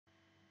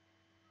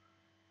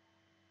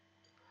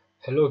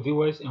Hello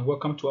viewers and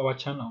welcome to our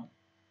channel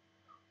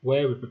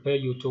where we prepare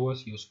you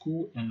towards your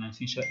school and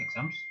licensure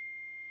exams.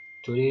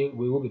 Today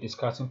we will be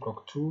discussing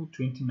Krok 2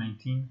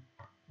 2019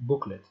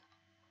 booklet.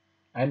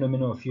 I know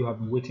many of you have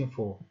been waiting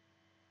for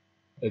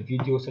a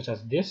video such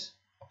as this,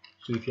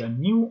 so if you are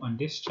new on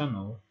this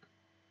channel,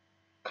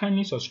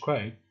 kindly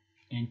subscribe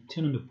and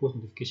turn on the post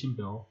notification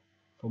bell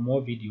for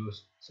more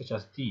videos such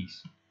as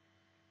these.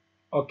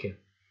 Okay,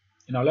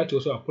 and I'd like to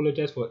also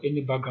apologize for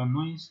any background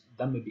noise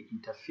that may be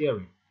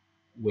interfering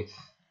with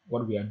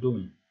what we are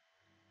doing.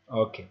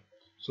 Okay,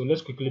 so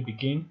let's quickly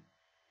begin.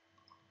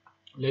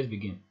 Let's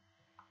begin.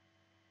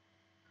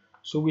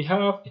 So we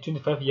have a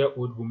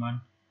 25-year-old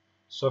woman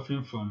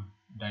suffering from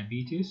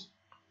diabetes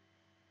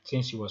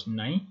since she was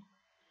 9,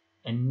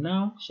 and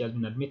now she has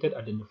been admitted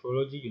at the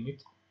nephrology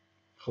unit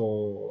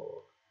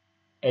for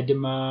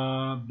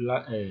edema,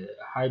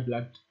 high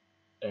blood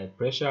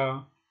pressure,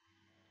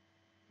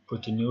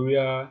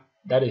 proteinuria.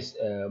 That is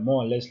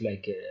more or less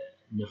like a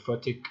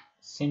nephrotic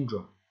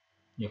syndrome,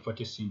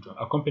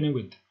 accompanied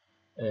with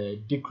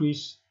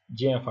decreased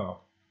GFR,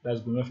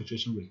 that's glomerular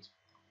filtration rate,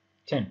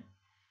 10.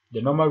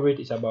 The normal rate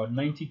is about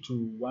 90 to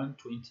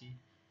 120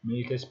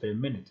 milliliters per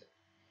minute.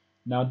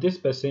 Now, this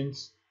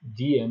person's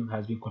DM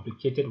has been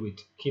complicated with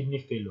kidney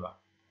failure.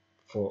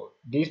 For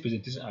these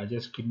presentations are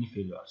just kidney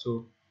failure.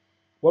 So,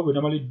 what we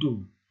normally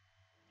do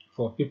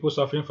for people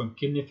suffering from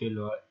kidney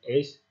failure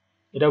is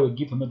either we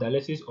give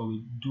hemodialysis or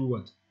we do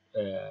what?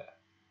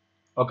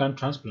 Organ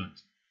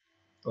transplant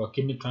or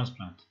kidney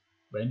transplant.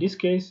 But in this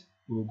case,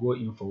 we will go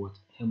in for what?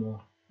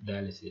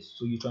 Hemodialysis.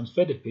 So, you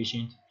transfer the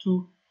patient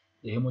to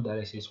the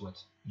hemodialysis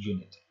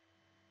unit.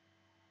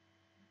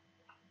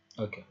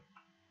 Okay.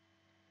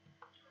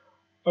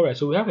 Alright,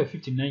 so we have a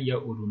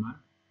 59-year-old woman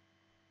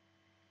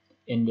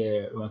in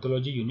the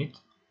rheumatology unit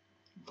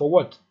for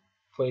what?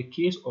 For a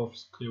case of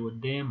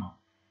scleroderma.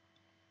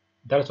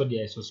 That's what they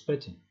are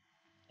suspecting,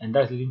 and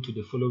that's leading to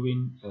the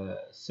following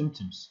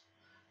symptoms.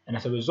 And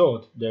as a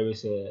result, there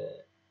is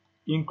a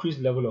increased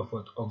level of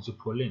what?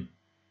 Oxyproline.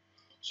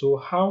 So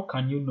how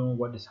can you know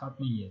what is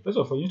happening here? First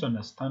of all, you need to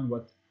understand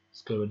what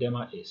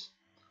scleroderma is.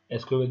 A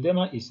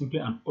scleroderma is simply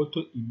an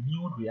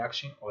autoimmune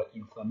reaction or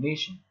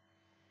inflammation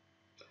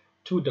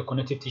to the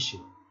connective tissue.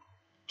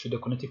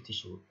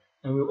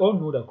 And we all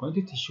know that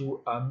connective tissue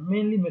are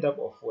mainly made up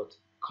of what?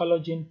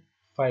 Collagen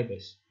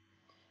fibers.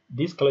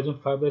 These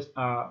collagen fibers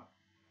are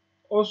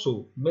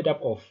also made up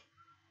of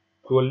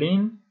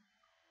proline,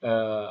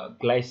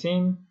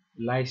 glycine,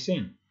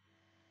 lysine.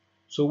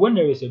 So when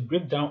there is a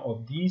breakdown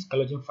of these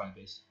collagen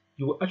fibers,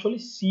 you will actually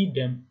see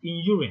them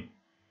in urine,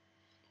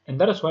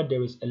 and that is why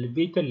there is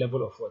elevated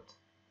level of what?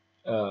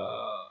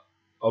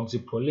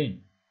 Oxyproline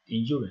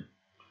in urine.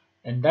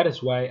 And that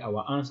is why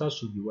our answer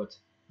should be what?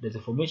 There's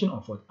a formation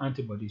of what?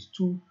 Antibodies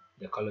to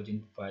the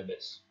collagen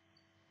fibers.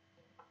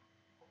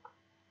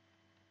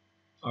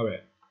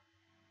 Alright.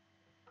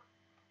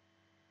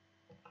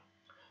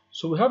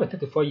 So we have a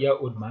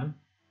 34-year-old man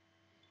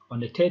on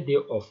the third day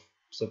of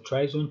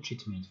ceftriaxone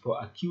treatment for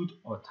acute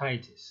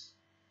otitis,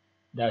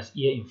 that's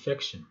ear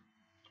infection.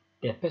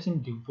 The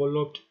person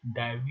developed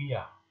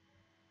diarrhea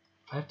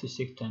 5 to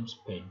 6 times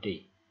per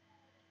day.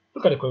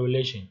 Look at the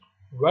correlation.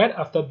 Right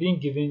after being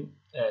given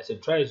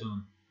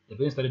ceftriaxone, the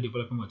patient started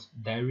developing what?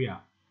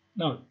 Diarrhea.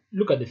 Now,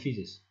 look at the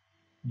feces.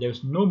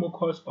 There's no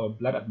mucus or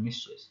blood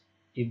admixtures.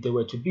 If there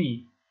were to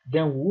be,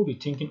 then we will be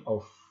thinking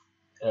of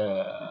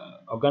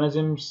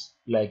organisms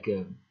like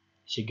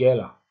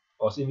Shigella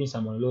or even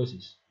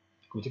salmonellosis.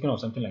 We're thinking of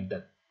something like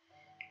that.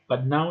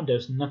 But now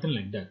there's nothing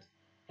like that.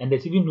 And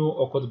there's even no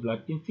occult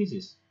blood in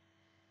feces.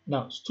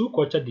 Now, stool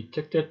culture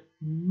detected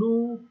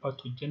no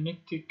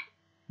pathogenic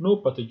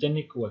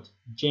what?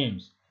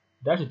 Germs.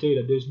 That should tell you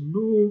that there's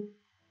no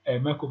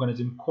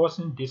microorganism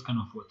causing this kind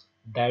of what?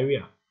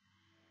 Diarrhea.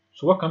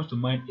 So what comes to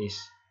mind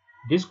is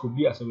this could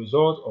be as a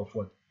result of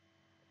what?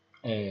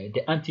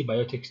 The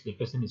antibiotics the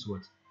person is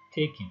what?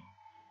 Taking.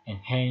 And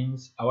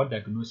hence our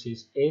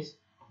diagnosis is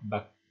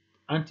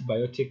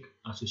antibiotic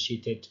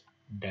associated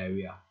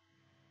diarrhea.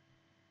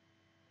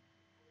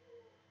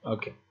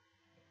 Okay.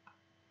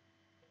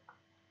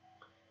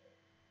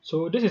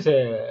 So this is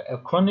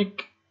a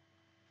chronic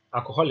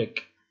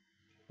alcoholic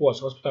who was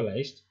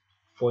hospitalized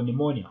for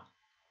pneumonia.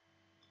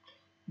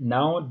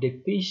 Now the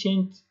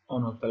patient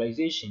on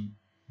hospitalization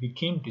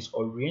became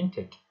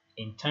disoriented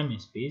in time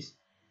and space,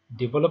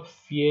 developed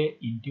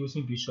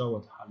fear-inducing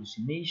visual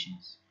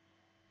hallucinations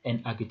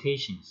and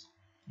agitations.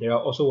 There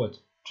are also what?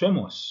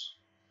 Tremors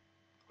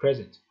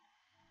present.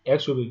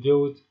 X-ray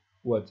revealed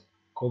what?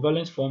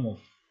 Covalence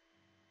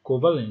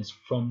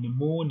from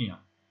pneumonia.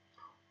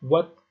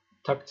 What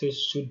tactics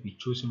should be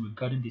chosen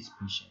regarding this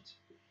patient?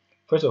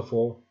 First of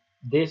all,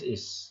 this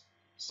is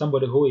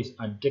somebody who is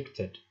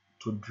addicted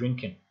to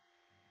drinking.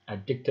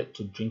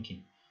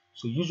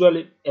 So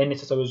usually, and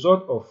it's as a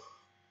result of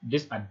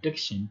this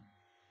addiction,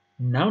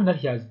 now that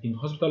he has been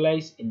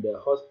hospitalized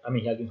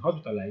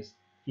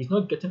he's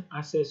not getting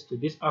access to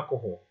this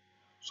alcohol.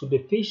 So the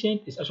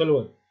patient is actually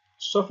what?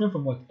 Suffering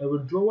from what? A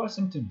withdrawal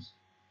symptoms.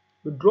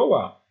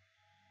 Withdrawal.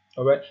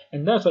 All right,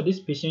 and that's why this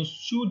patient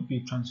should be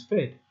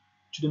transferred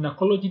to the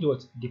narcology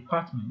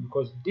department,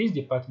 because this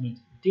department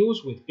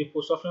deals with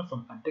people suffering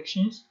from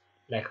addictions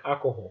like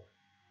alcohol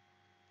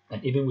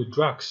and even with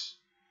drugs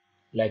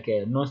like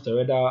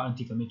non-steroidal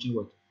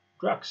anti-inflammatory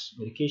drugs,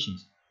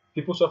 medications.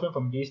 People suffering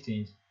from these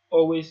things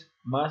always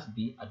must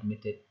be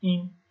admitted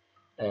in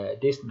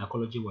this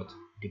narcology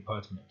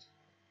department.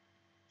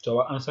 So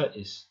our answer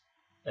is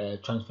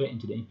transfer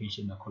into the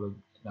inpatient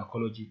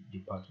narcology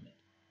department.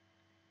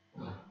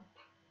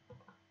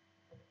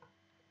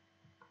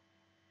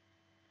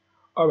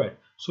 Alright,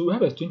 so we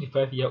have a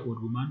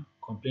 25-year-old woman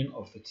complaining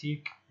of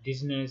fatigue,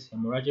 dizziness,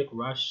 hemorrhagic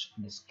rash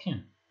on the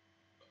skin,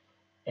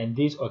 and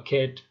this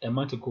occurred a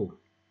month ago.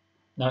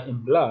 Now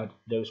in blood,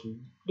 this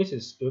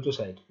is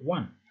erythrocyte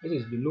 1. This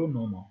is below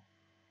normal,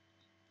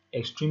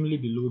 extremely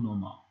below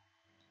normal.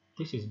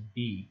 This is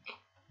big,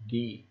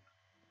 D.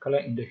 Color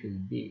index is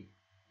big.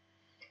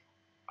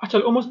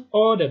 Actually, almost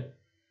all the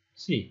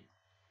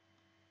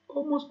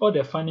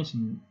findings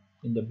in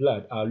the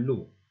blood are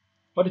low.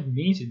 What it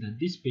means is that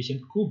this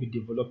patient could be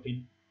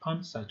developing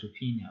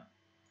pancytopenia,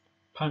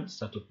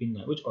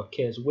 which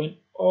occurs when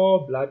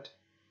all blood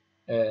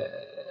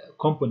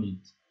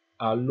components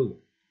are low.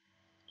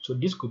 So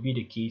this could be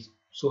the case.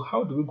 So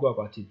how do we go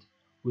about it?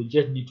 We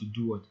just need to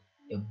do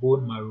a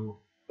bone marrow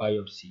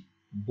biopsy.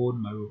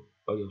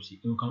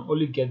 And you can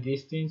only get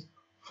these things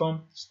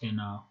from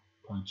sternal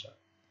puncture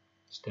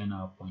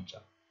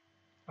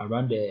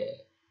around the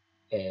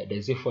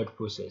xiphoid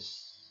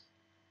process,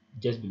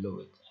 just below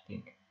it, I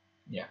think.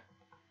 Yeah.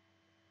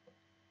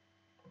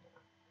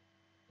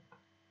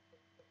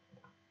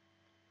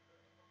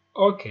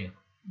 Okay,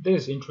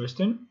 this is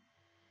interesting.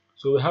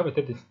 So we have a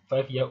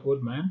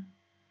 35-year-old man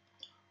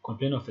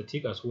complaining of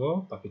fatigue as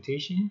well,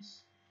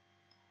 palpitations,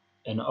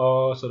 and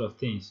all sort of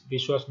things,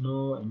 visual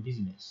snow and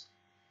dizziness.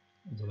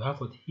 They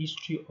have a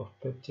history of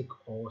peptic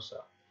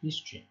ulcer.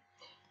 History.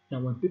 Now,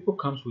 when people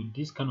comes with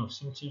these kind of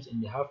symptoms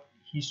and they have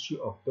history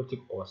of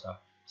peptic ulcer,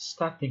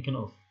 start thinking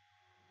of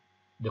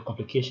the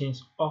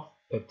complications of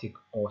peptic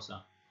ulcer.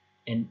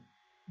 And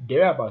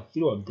there are about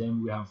 3 of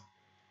them. We have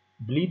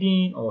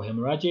bleeding or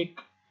hemorrhagic,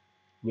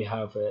 we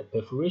have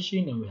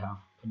perforation, and we have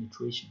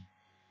penetration.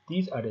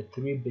 These are the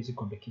 3 basic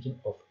complications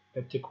of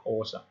peptic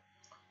ulcer.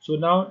 So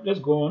now let's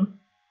go on.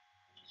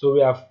 So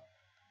we have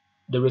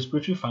the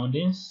respiratory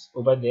findings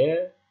over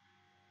there,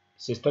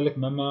 systolic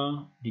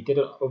murmur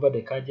detected over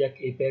the cardiac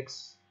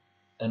apex,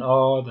 and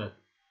all that.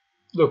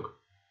 Look,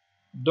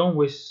 don't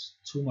waste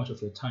too much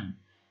of your time.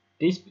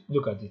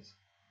 Look at it.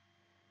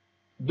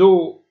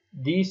 Though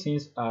these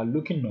things are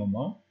looking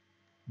normal,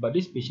 but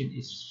this patient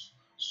is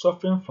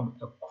suffering from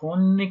a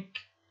chronic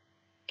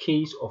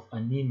case of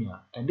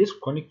anemia, and this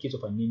chronic case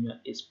of anemia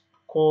is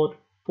called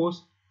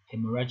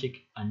post-hemorrhagic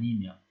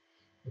anemia,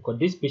 because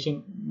this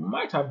patient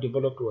might have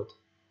developed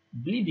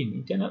bleeding,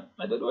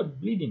 internal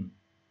bleeding,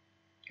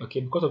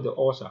 okay, because of the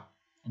ulcer.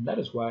 And that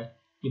is why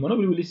you might not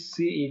really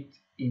see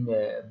it in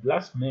the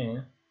blood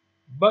smear,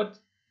 but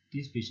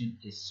this patient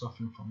is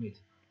suffering from it,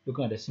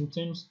 looking at the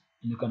symptoms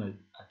and looking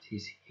at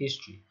his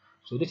history.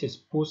 So this is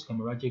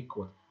post-hemorrhagic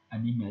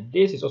anemia.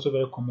 This is also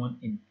very common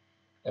in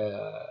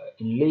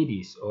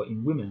ladies or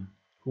in women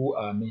who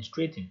are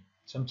menstruating.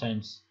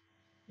 Sometimes,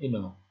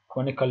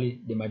 chronically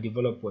they might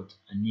develop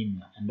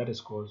anemia, and that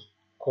is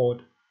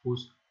called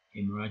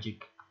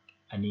post-hemorrhagic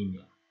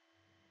anemia.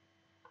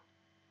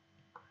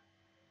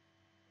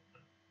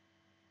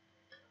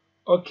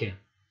 Okay,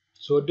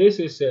 so this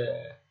is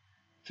a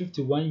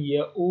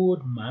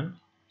 51-year-old man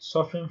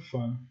suffering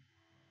from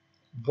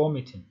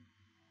vomiting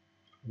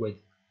with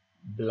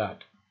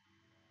blood.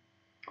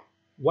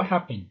 What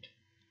happened?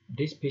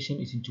 This patient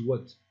is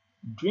into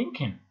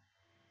drinking.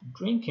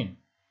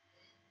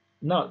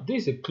 Now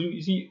this is a clue.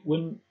 You see,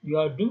 when you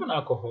are drinking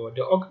alcohol,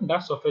 the organ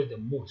that suffers the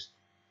most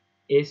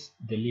is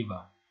the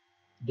liver.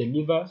 The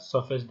liver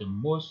suffers the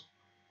most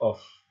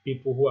of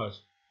people who are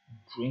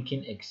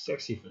drinking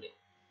excessively.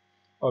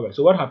 Alright,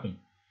 so what happened?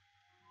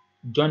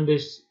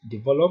 Jaundice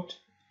developed,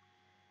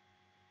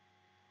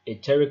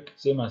 enteric,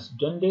 same as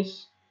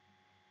jaundice.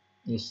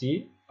 You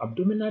see,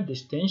 abdominal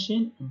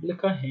distension,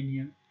 umbilical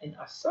hernia, and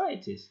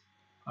ascites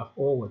have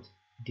all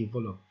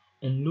developed.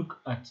 And look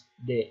at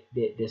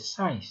the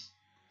size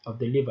of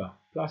the liver,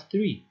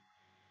 +3,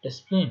 the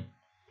spleen,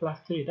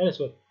 +3. That is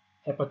what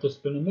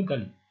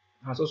hepatosplenomegaly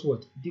has also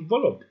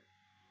developed.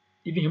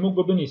 Even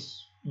hemoglobin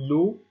is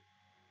low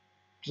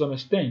to some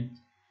extent,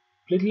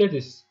 platelet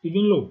is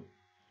even low.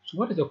 So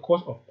what is the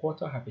cause of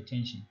portal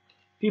hypertension?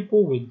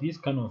 People with this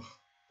kind of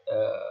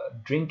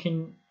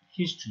drinking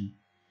history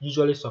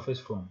usually suffers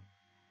from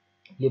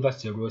liver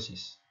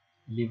cirrhosis.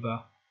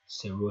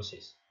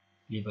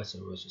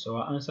 So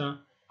our answer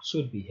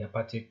should be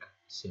hepatic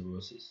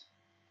cirrhosis.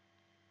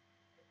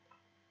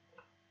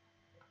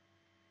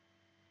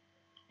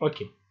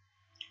 Okay,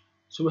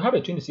 so we have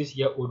a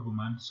 26-year-old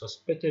woman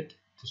suspected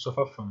to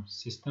suffer from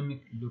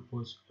systemic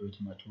lupus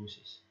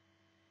erythematosus.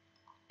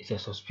 It's a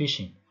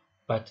suspicion,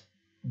 but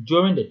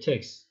during the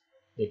test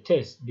they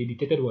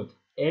detected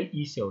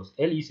LE cells.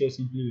 LE cells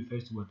simply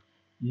refers to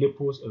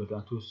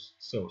lipoerythrocyte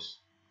cells.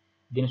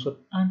 Then it's what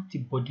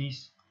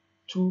antibodies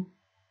to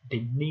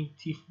the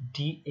native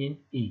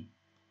DNA.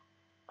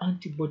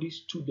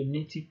 Antibodies to the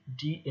native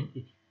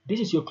DNA. This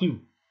is your clue.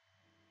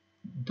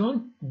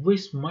 Don't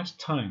waste much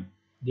time.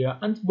 There are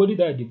antibodies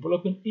that are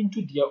developing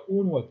into their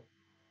own what?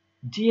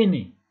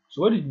 DNA.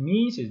 So what it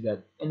means is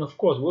that, and of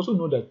course, we also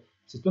know that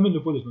systemic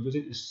lupus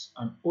erythematosus is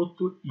an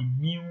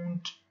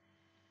autoimmune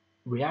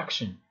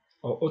reaction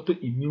or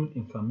autoimmune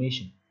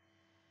inflammation.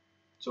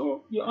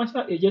 So your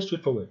answer is just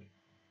straightforward.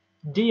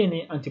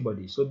 DNA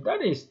antibodies. So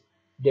that is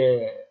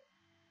the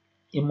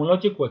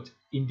immunologic what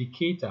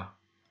indicator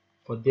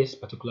for this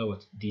particular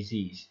what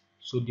disease.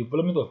 So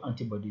development of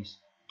antibodies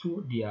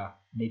to their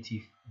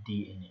native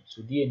DNA.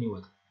 So DNA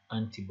what?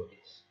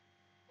 Antibodies.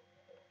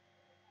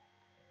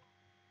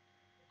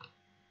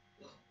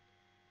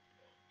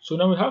 So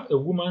now we have a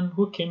woman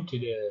who came to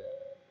the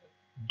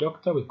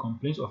doctor with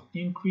complaints of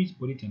increased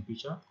body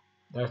temperature.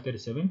 That's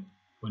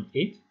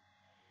 37.8.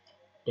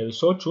 There is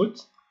sore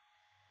throat.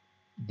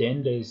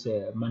 Then there is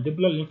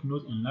mandibular lymph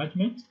node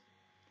enlargement.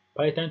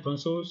 Palatine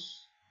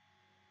tonsils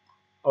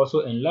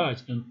also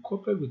enlarged and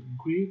covered with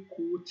gray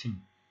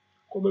coating.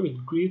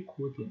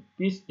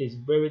 This is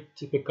very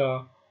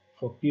typical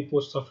for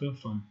people suffering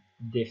from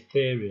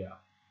diphtheria.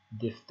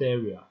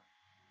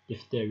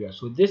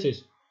 So this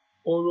is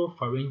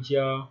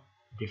oropharyngeal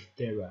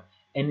diphtheria.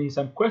 And in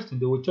some questions,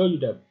 they will tell you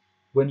that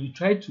when you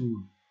try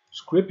to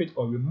scrape it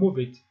or remove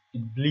it,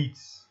 it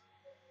bleeds.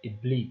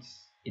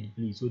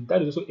 So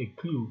that is also a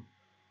clue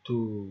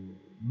to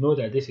know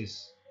that this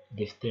is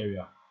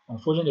diphtheria.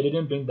 Unfortunately, they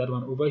didn't bring that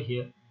one over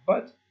here,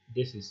 but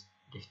this is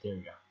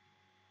diphtheria,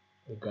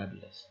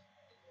 regardless.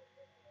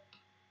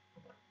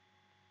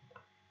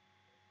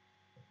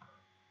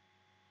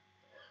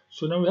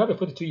 So now we have a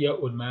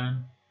 42-year-old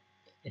man,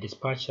 a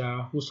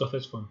dispatcher who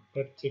suffers from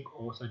peptic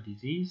ulcer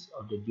disease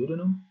of the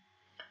duodenum.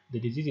 The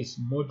disease is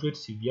moderate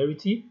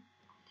severity.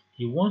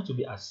 He wants to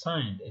be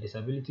assigned a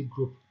disability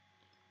group.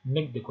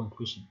 Make the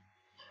conclusion.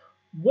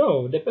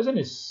 Well, the person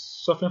is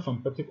suffering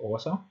from peptic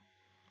ulcer,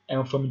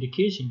 and from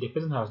indication, the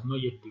person has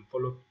not yet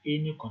developed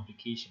any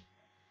complication.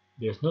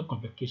 There is no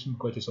complication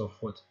because it is of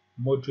what?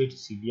 Moderate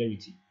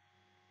severity.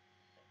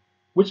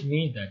 Which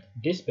means that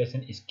this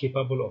person is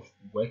capable of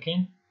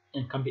working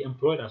and can be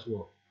employed as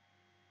well.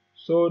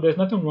 So there's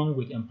nothing wrong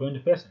with employing the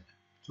person.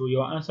 So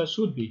your answer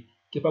should be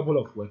capable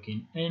of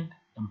working and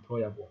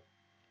employable.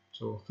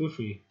 So feel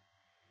free,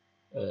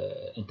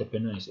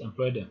 entrepreneurs,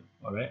 employ them.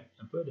 All right,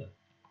 employ them.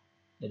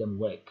 Let them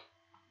work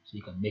so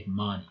you can make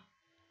money.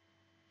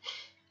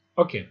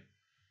 Okay.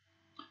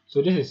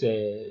 So this is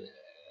a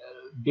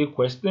big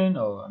question,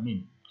 or I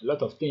mean, a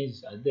lot of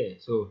things are there.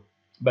 So,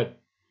 but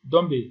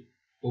don't be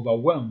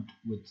overwhelmed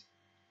with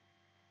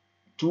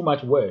too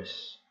much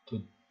words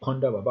to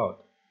ponder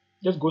about.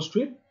 Just go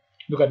straight,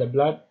 look at the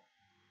blood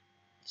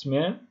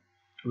smear,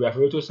 we have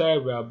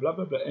erythrocyte, we have blah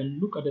blah blah, and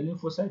look at the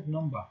lymphocyte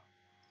number,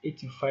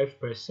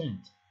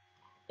 85%.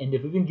 And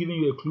they've even given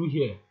you a clue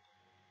here.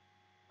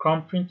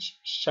 Crumpled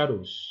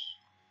shadows.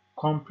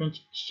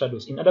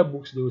 In other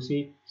books, they will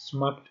say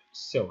smacked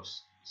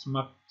cells.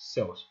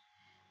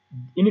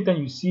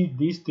 Anytime you see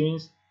these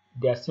things,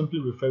 they are simply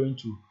referring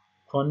to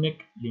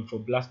chronic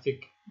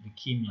lymphoblastic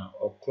leukemia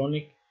or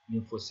chronic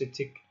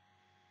lymphocytic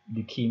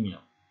leukemia.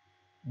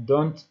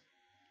 Don't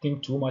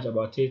think too much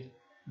about it.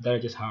 That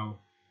is just how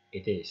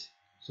it is.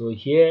 So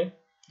here,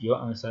 your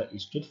answer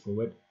is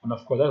straightforward, and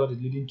of course, that's what is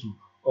leading to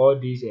all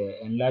these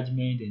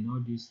enlargement and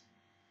all these,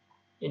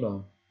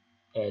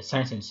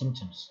 signs and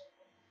symptoms.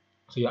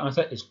 So your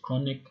answer is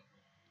chronic.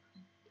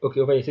 Okay,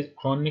 over here it says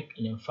chronic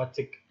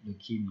lymphatic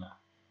leukemia.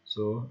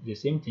 So the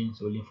same thing.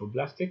 So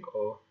lymphoblastic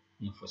or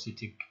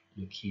lymphocytic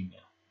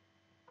leukemia.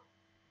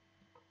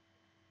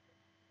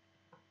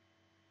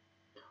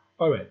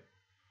 All right.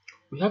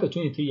 We have a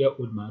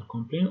 23-year-old man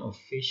complaining of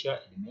facial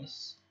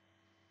illness,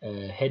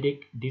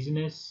 headache,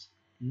 dizziness,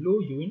 low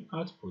urine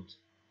output,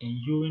 and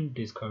urine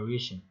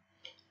discoloration.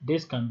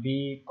 This can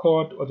be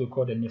called what we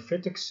call the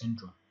nephritic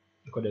syndrome,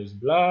 because there is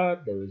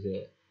blood, there is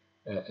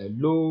a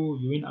low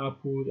urine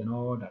output, and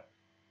all that.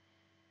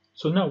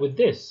 So now with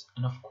this,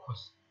 and of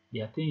course,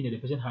 they are saying that the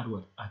person had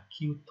what?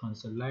 Acute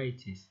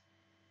tonsillitis.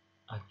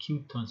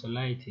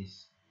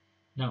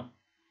 Now,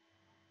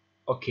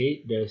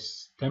 okay,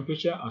 there's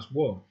temperature as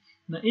well.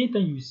 Now,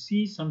 anytime you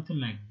see something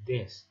like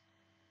this,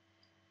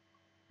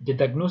 the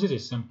diagnosis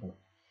is simple.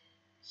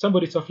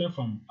 Somebody suffering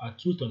from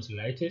acute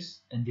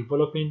tonsillitis and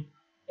developing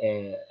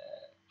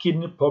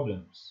kidney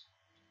problems,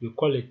 we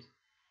call it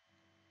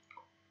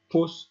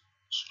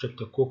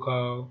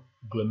post-streptococcal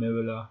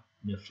glomerular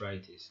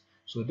nephritis.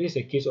 So this is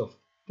a case of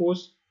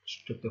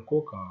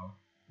post-streptococcal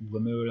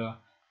glomerular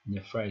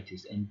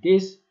nephritis, and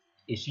this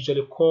is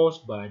usually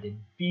caused by the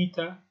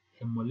beta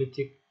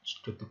hemolytic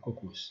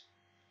streptococcus.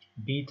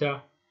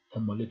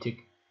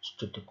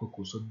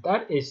 So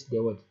that is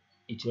the what?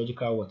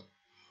 Etiological what?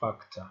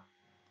 Factor.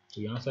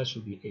 So your answer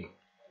should be A.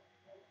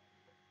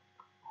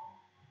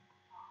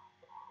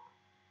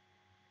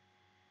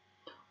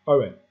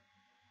 Alright.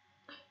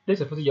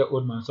 There's a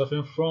 40-year-old man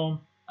suffering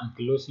from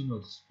ankylosing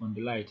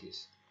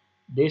spondylitis.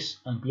 This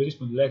ankylosing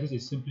spondylitis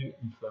is simply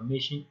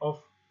inflammation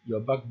of your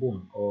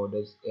backbone or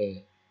the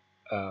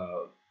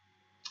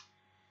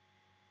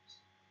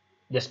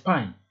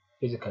spine,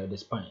 basically the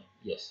spine.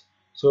 Yes.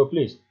 So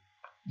please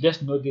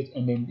just note it,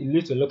 and then it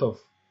leads to a lot of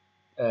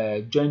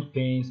joint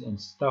pains and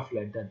stuff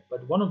like that.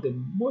 But one of the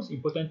most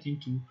important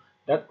things too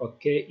that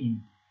occur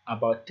in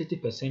about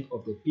 30%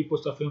 of the people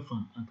suffering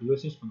from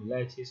ankylosing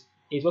spondylitis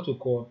is what we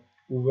call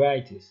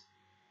uveitis,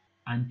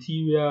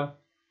 anterior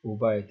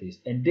uveitis,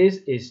 and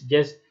this is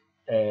just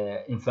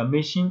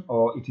inflammation,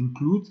 or it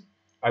includes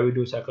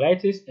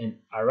iridocyclitis and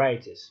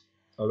arthritis.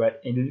 All right,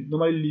 and it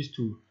normally leads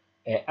to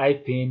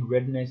eye pain,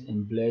 redness,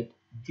 and blurred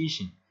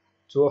vision.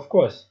 So of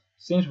course,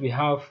 since we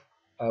have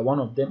one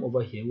of them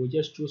over here, we'll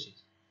just choose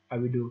it,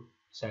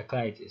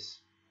 iridocyclitis.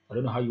 I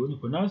don't know how you want to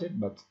pronounce it,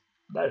 but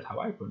that is how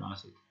I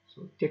pronounce it.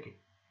 So take it.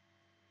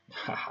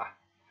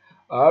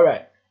 All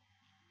right.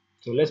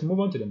 So let's move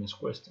on to the next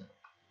question.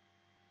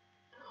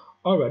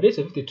 All right, there's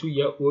a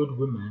 52-year-old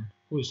woman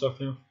who is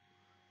suffering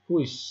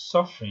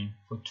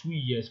for 2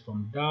 years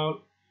from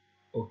dull,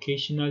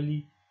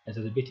 occasionally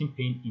exacerbating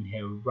pain in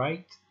her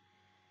right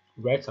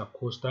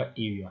subcostal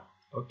area.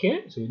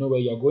 Okay, so you know where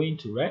you're going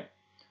to, right?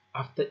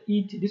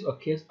 This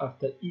occurs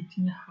after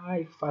eating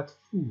high-fat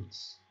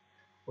foods.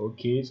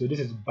 Okay, so this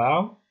is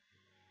bowel.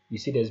 You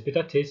see there's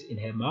bitter taste in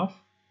her mouth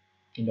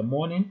in the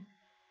morning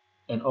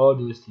and all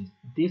those things.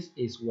 This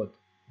is what?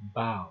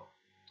 Bowel.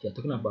 They're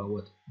talking about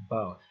what?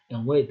 Bowel.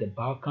 And where is the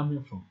bowel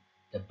coming from?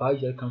 The bowel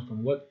usually comes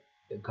from what?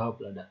 The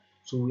gallbladder.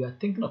 So we are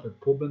thinking of a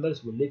problem that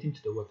is relating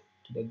to the what?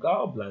 To the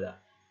gallbladder.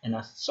 And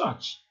as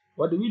such,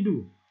 what do? We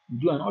do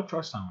an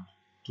ultrasound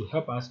to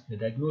help us in the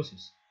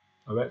diagnosis.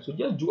 Alright, so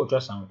just do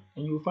ultrasound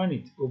and you will find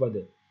it over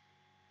there.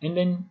 And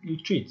then you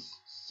treat.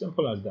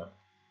 Simple as that.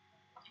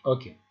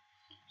 Okay,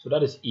 so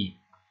that is E.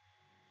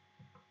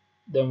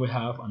 Then we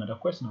have another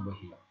question over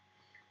here.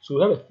 So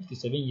we have a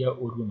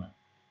 57-year-old woman.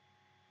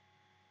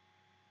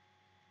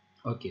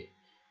 Okay,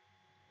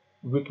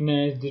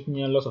 weakness,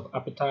 dyspnea, loss of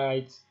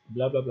appetite,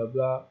 blah blah blah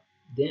blah.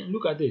 Then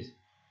look at this.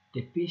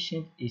 The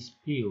patient is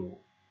pale,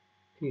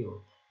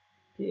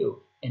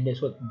 and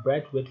there's what?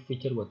 Bright red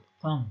featured what?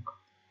 Tongue.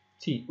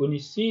 See, when you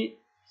see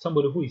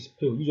somebody who is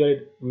pale,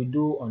 usually we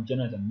do on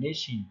general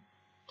examination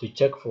to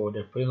check for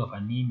the presence of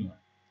anemia.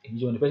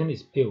 Usually when the person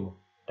is pale,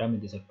 that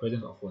means there's a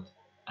presence of what?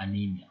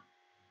 Anemia.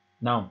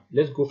 Now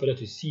let's go further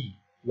to see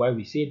why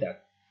we say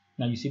that.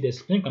 Now you see the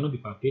spleen cannot be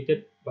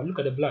palpated, but look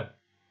at the blood.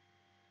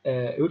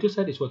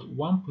 Erythrocyte is what?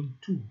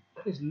 1.2.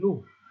 That is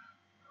low.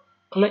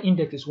 Color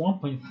index is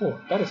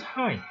 1.4. That is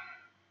high.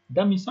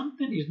 That means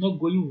something is not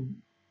going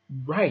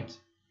right.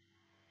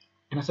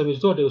 And as a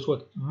result, there is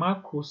what?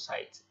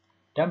 Macrocytes.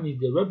 That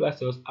means the red blood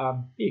cells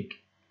are big,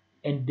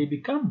 and they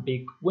become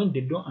big when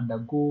they don't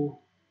undergo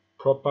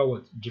proper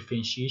what?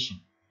 Differentiation.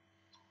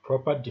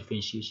 Proper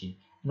differentiation.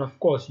 And of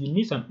course, you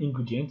need some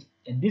ingredients,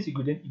 and this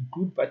ingredient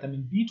include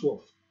vitamin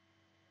B12.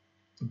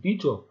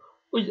 B12,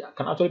 which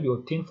can actually be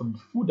obtained from the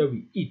food that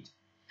we eat.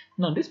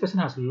 Now, this person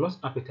has lost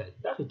appetite.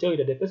 That will tell you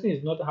that the person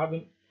is not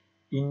having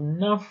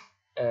enough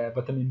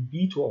vitamin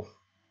B12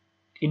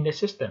 in the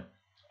system.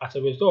 As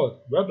a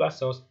result, red blood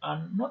cells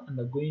are not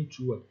undergoing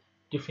through what?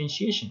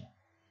 Differentiation.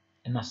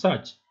 And as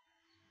such,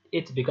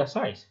 its bigger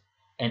size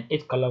and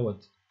its color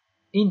what?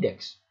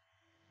 Index.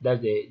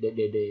 That's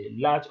the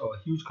large or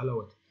huge color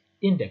what?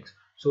 Index.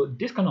 So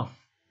this kind of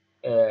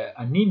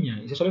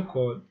anemia is actually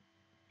called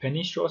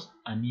pernicious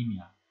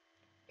anemia.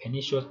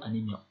 Pernicious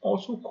anemia,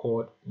 also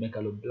called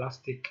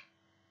megaloblastic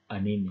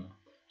anemia.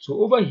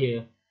 So over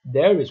here,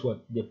 there is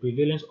what? The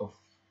prevalence of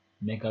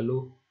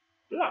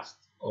megaloblast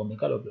or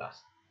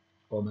megaloblast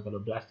or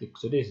megaloblastic.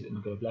 So this is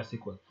megaloblastic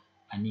what?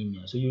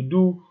 Anemia. So you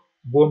do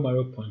bone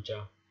marrow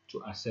puncture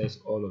to assess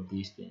all of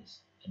these things,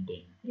 and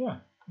then yeah,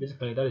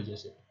 basically that is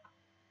just it.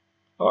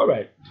 All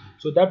right,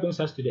 so that brings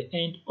us to the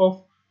end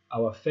of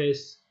our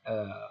first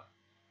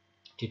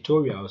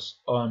tutorials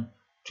on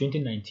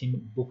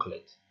 2019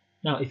 booklet.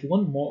 Now, if you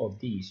want more of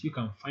these, you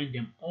can find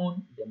them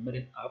on the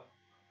Method app,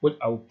 which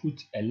I will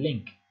put a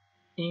link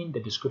in the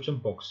description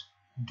box.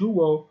 Do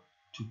well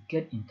to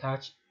get in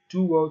touch,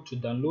 do well to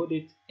download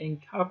it and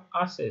have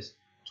access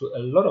to a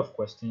lot of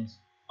questions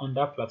on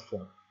that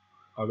platform.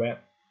 All right,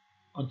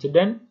 until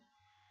then,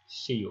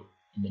 see you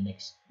in the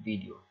next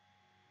video.